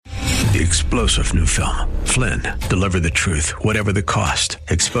The explosive new film, Flynn, Deliver the Truth, Whatever the Cost,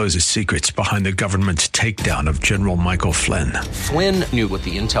 exposes secrets behind the government's takedown of General Michael Flynn. Flynn knew what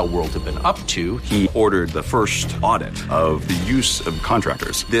the intel world had been up to. He ordered the first audit of the use of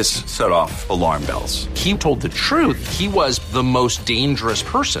contractors. This set off alarm bells. He told the truth. He was the most dangerous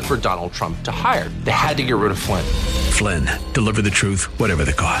person for Donald Trump to hire. They had to get rid of Flynn. Flynn, Deliver the Truth, Whatever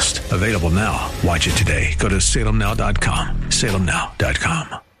the Cost. Available now. Watch it today. Go to salemnow.com.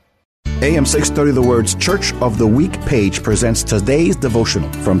 salemnow.com. AM 630 The Word's Church of the Week page presents today's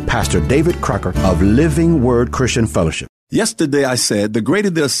devotional from Pastor David Crocker of Living Word Christian Fellowship. Yesterday I said the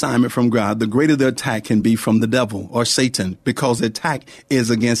greater the assignment from God, the greater the attack can be from the devil or Satan, because the attack is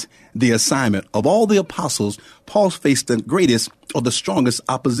against the assignment. Of all the apostles, Paul faced the greatest or the strongest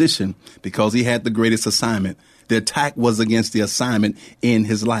opposition because he had the greatest assignment. The attack was against the assignment in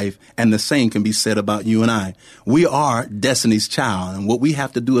his life, and the same can be said about you and I. We are destiny's child, and what we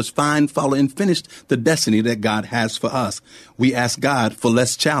have to do is find, follow, and finish the destiny that God has for us. We ask God for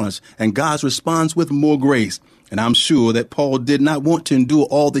less challenge, and God responds with more grace. And I'm sure that Paul did not want to endure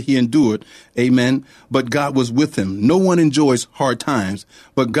all that he endured. Amen. But God was with him. No one enjoys hard times,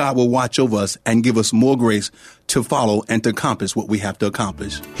 but God will watch over us and give us more grace to follow and to accomplish what we have to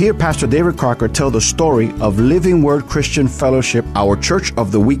accomplish. Hear Pastor David Crocker tell the story of Living Word Christian Fellowship, our Church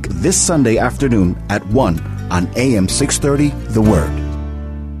of the Week, this Sunday afternoon at 1 on AM 630 The Word.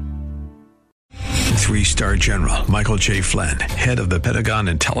 Three-star General Michael J. Flynn, head of the Pentagon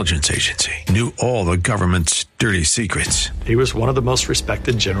Intelligence Agency, knew all the government's dirty secrets. He was one of the most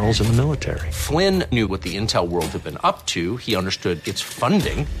respected generals in the military. Flynn knew what the intel world had been up to. He understood its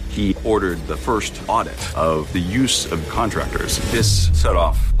funding. He ordered the first audit of the use of contractors. This set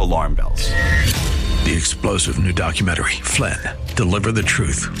off alarm bells. The explosive new documentary, Flynn, Deliver the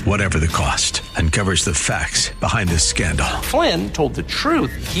Truth, Whatever the Cost, uncovers the facts behind this scandal. Flynn told the truth.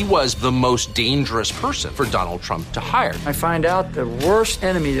 He was the most dangerous person for Donald Trump to hire. I find out the worst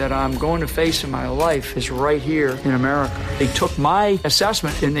enemy that I'm going to face in my life is right here in America. They took my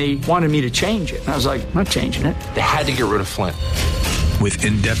assessment and they wanted me to change it. And I was like, I'm not changing it. They had to get rid of Flynn. With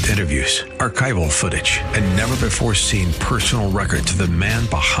in-depth interviews, archival footage, and never-before-seen personal records of the man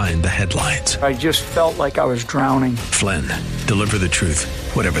behind the headlines. I just felt like I was drowning. Flynn, Deliver the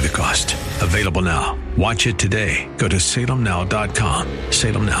Truth, Whatever the Cost. Available now. Watch it today. Go to salemnow.com.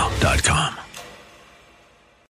 salemnow.com.